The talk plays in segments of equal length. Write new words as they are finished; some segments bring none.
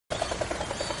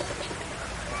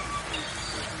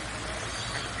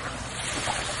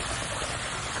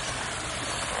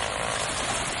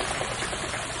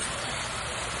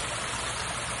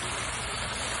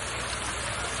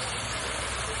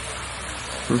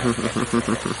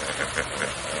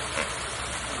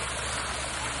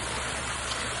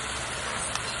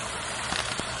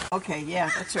Okay, yeah,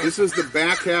 that's right. This is the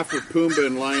back half of Pumbaa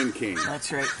and Lion King.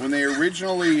 That's right. When they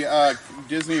originally,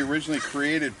 Disney originally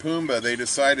created Pumbaa, they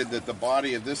decided that the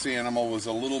body of this animal was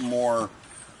a little more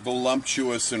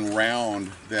voluptuous and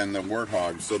round than the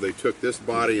warthog. So they took this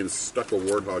body and stuck a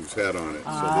warthog's head on it.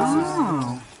 So this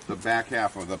is the back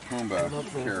half of the Pumbaa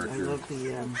character. I love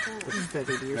the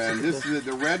feathered ears. And this is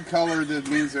the red color that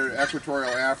means they're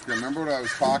equatorial Africa. Remember what I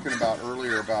was talking about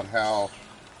earlier about how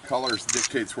colors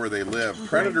dictates where they live.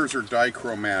 Predators are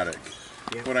dichromatic.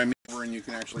 Yep. What I mean, and you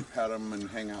can actually pet them and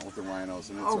hang out with the rhinos,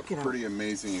 and it's a pretty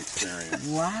amazing experience.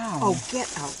 Wow! Oh,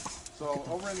 get out! So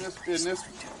over in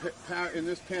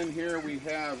this pen here, we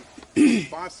have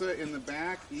Bassa in the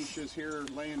back. Isha's here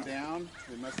laying down.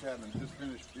 They must have just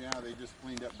finished. Yeah, they just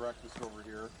cleaned up breakfast over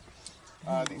here.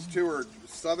 These two are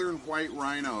southern white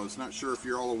rhinos. Not sure if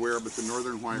you're all aware, but the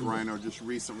northern white rhino just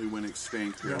recently went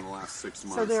extinct here in the last 6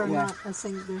 months. So there's not a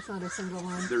single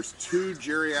one? There's 2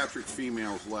 geriatric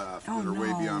females left that are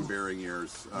way beyond bearing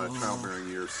years, childbearing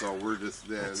years. So we're just,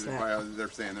 they're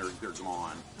saying they're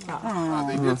gone.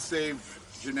 They did save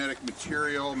genetic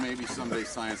material. Maybe someday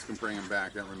science can bring them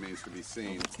back. That remains to be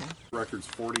seen. Okay. Record's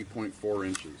 40.4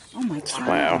 inches. Oh my God!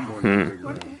 Wow.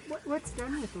 What's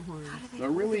done with the horns?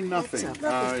 Really nothing.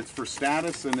 It's for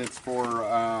status, and it's for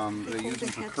they use them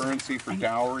for currency, for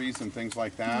dowries and things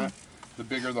like that. The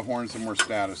bigger the horns, the more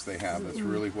status they have. That's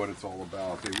really what it's all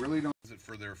about. They really don't use it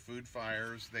for their food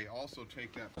fires. They also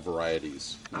take that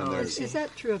varieties. Is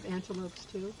that true of antelopes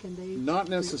too? Can they? Not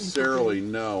necessarily.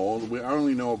 No. I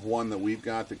only know of one that we've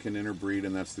got that can interbreed,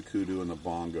 and that's the kudu and the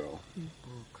bongo.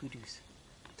 Oh, kudus.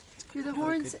 Do the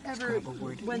horns ever,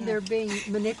 when they're being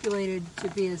manipulated to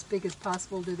be as big as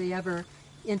possible, do they ever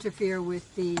interfere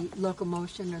with the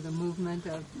locomotion or the movement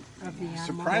of the animal?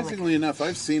 Surprisingly enough,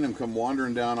 I've seen them come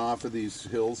wandering down off of these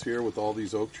hills here with all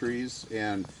these oak trees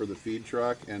and for the feed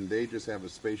truck, and they just have a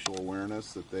spatial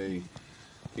awareness that they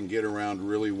can get around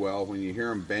really well. When you hear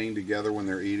them bang together when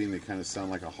they're eating, they kind of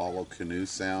sound like a hollow canoe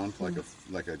sound,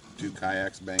 like a 2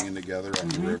 kayaks banging together on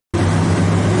the river.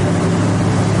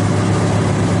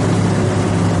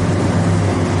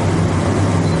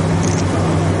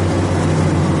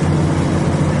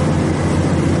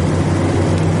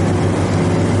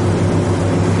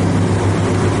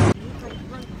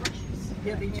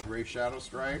 Gray shadow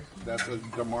stripe, that's a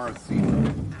Damara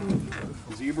zebra.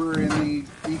 Zebra are in the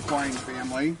equine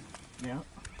family. Yeah.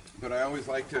 But I always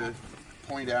like to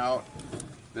point out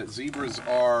that zebras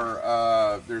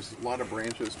are, there's a lot of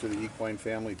branches to the equine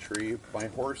family tree. My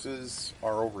horses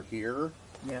are over here.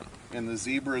 Yeah. And the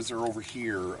zebras are over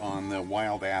here on the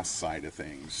wild ass side of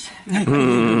things.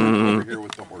 Over here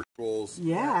with the horse bulls.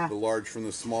 Yeah. The large from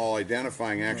the small,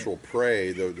 identifying actual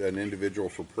prey, an individual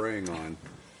for preying on.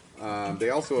 They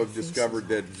also have discovered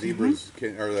that zebras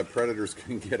can, or the predators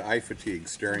can get eye fatigue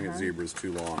staring at zebras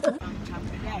too long.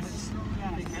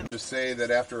 To say that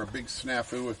after a big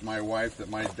snafu with my wife that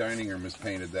my dining room is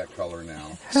painted that color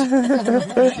now.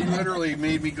 She literally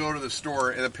made me go to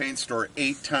the paint store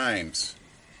 8 times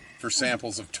for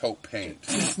samples of taupe paint.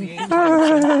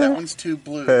 That one's too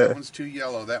blue, that one's too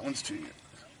yellow, that one's too...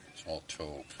 It's all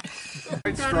taupe.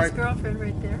 Is that his girlfriend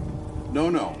right there?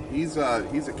 No, he's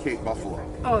a Cape Buffalo.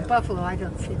 Oh, a buffalo, I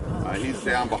don't see him. He's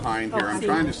down behind here. I'm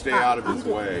trying to stay out of his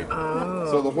way.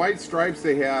 So the white stripes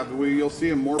they have, you'll see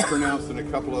them more pronounced than a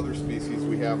couple other species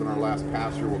we have in our last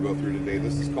pasture we'll go through today.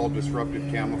 This is called disruptive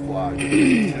camouflage,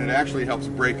 and it actually helps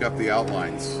break up the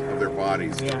outlines of their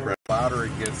bodies. The louder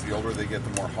it gets, the older they get,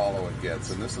 the more hollow it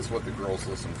gets, and this is what the girls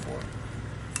listen for.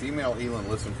 Female eland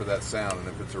listen for that sound, and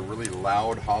if it's a really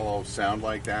loud, hollow sound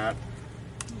like that,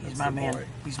 he's my man.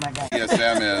 He's my guy.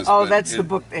 ESM is. Oh, that's the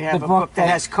book they have. A book that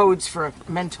has codes for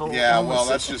mental. Yeah, well,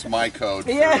 that's just my code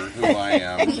for who I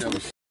am.